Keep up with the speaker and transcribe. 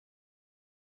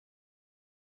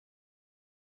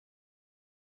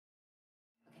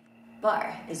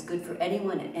Bar is good for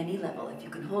anyone at any level. If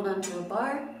you can hold on to a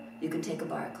bar, you can take a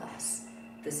bar class.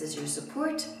 This is your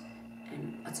support,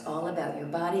 and it's all about your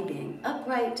body being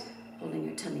upright, holding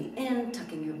your tummy in,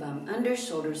 tucking your bum under,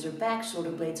 shoulders are back, shoulder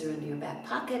blades are into your back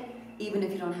pocket, even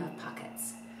if you don't have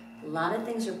pockets. A lot of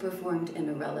things are performed in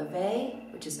a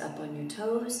releve, which is up on your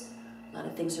toes. A lot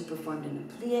of things are performed in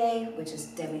a plie, which is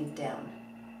demi down.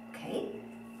 Okay?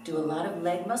 Do a lot of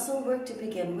leg muscle work to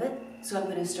begin with. So I'm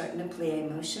going to start in a plie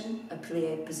motion, a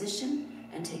plie position,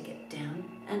 and take it down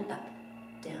and up,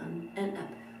 down and up.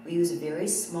 We use a very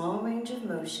small range of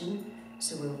motion,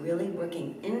 so we're really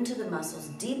working into the muscles,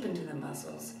 deep into the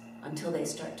muscles, until they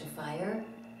start to fire.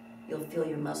 You'll feel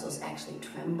your muscles actually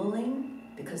trembling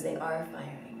because they are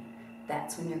firing.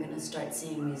 That's when you're going to start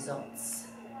seeing results.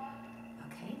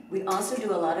 Okay? We also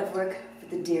do a lot of work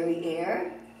for the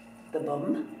derriere, the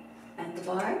bum, at the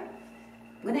bar.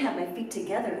 I'm going to have my feet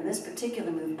together in this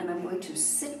particular move, and I'm going to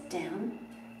sit down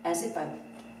as if I'm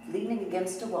leaning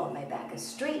against a wall. My back is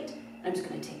straight, and I'm just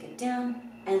going to take it down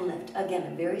and lift.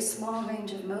 Again, a very small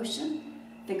range of motion.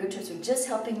 Fingertips are just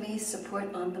helping me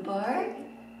support on the bar.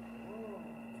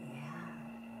 Yeah,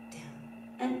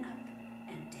 down and up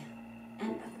and down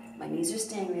and up. My knees are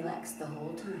staying relaxed the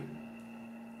whole time.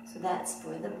 So that's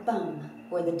for the bum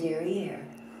or the derriere.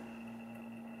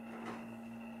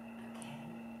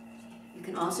 You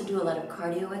can also do a lot of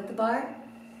cardio at the bar.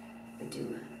 We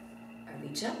do a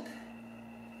reach up,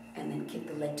 and then kick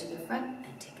the leg to the front,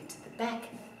 and take it to the back,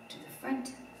 to the front,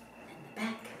 and the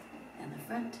back, and the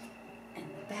front, and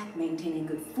the back, maintaining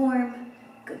good form,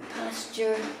 good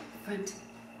posture, front,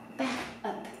 back,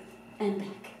 up, and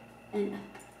back, and up,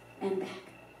 and back,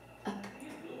 up,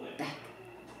 back.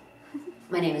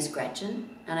 My name is Gretchen,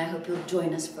 and I hope you'll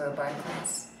join us for a bar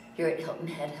class here at Hilton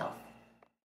Head Health.